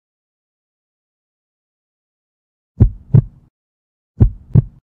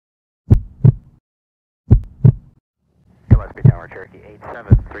Oscar Tower, Cherokee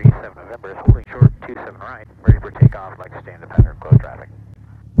 8737 November is holding short 27 right, ready for takeoff, like to stay in the pattern, close traffic.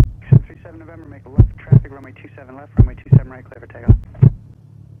 37 November, make a left traffic, runway 27 left, runway 27 right, clear for takeoff.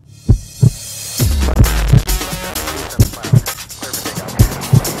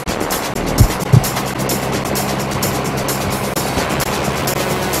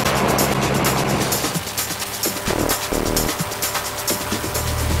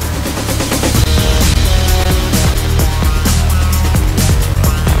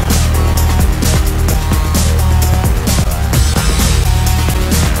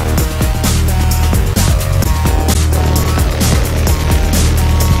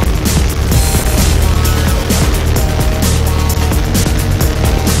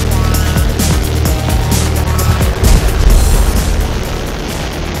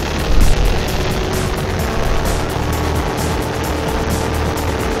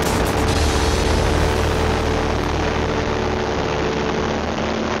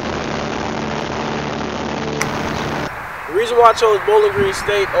 The reason why I chose Bowling Green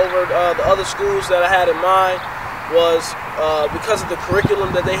State over the other schools that I had in mind was because of the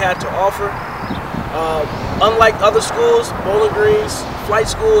curriculum that they had to offer. Unlike other schools, Bowling Green's flight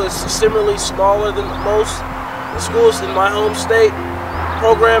school is similarly smaller than most. The schools in my home state,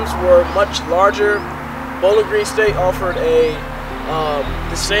 programs were much larger. Bowling Green State offered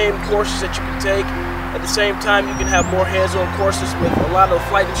the same courses that you can take. At the same time, you can have more hands-on courses with a lot of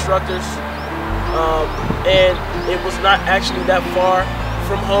flight instructors. And it was not actually that far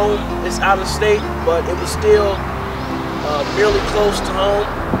from home. It's out of state, but it was still really close to home.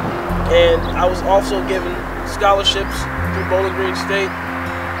 And I was also given scholarships through Bowling Green State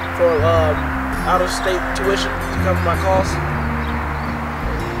for out-of-state tuition to cover my costs.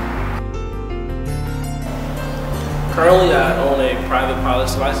 Currently, I own a private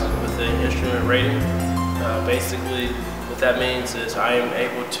pilot's license with an instrument rating. Basically, what that means is I am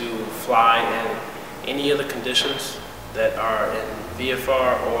able to fly in any of the conditions that are in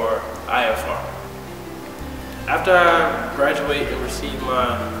VFR or IFR. After I graduate and receive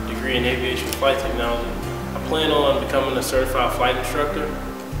my degree in aviation flight technology, I plan on becoming a certified flight instructor.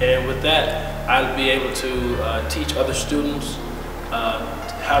 And with that, I'll be able to teach other students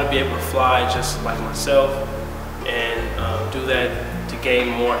how to be able to fly just like myself, and do that to gain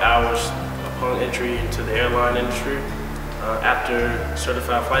more hours upon entry into the airline industry. After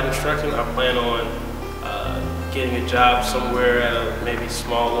certified flight instructing, I plan on getting a job somewhere at a maybe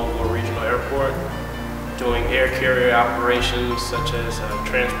small local or regional airport, doing air carrier operations such as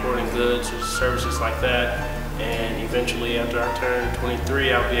transporting goods or services like that. And eventually, after I turn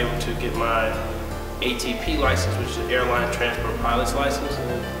 23, I'll be able to get my ATP license, which is an airline transport pilot's license,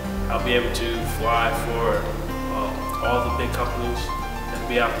 and I'll be able to fly for all the big companies that will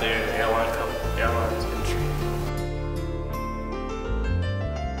be out there in the airline industry.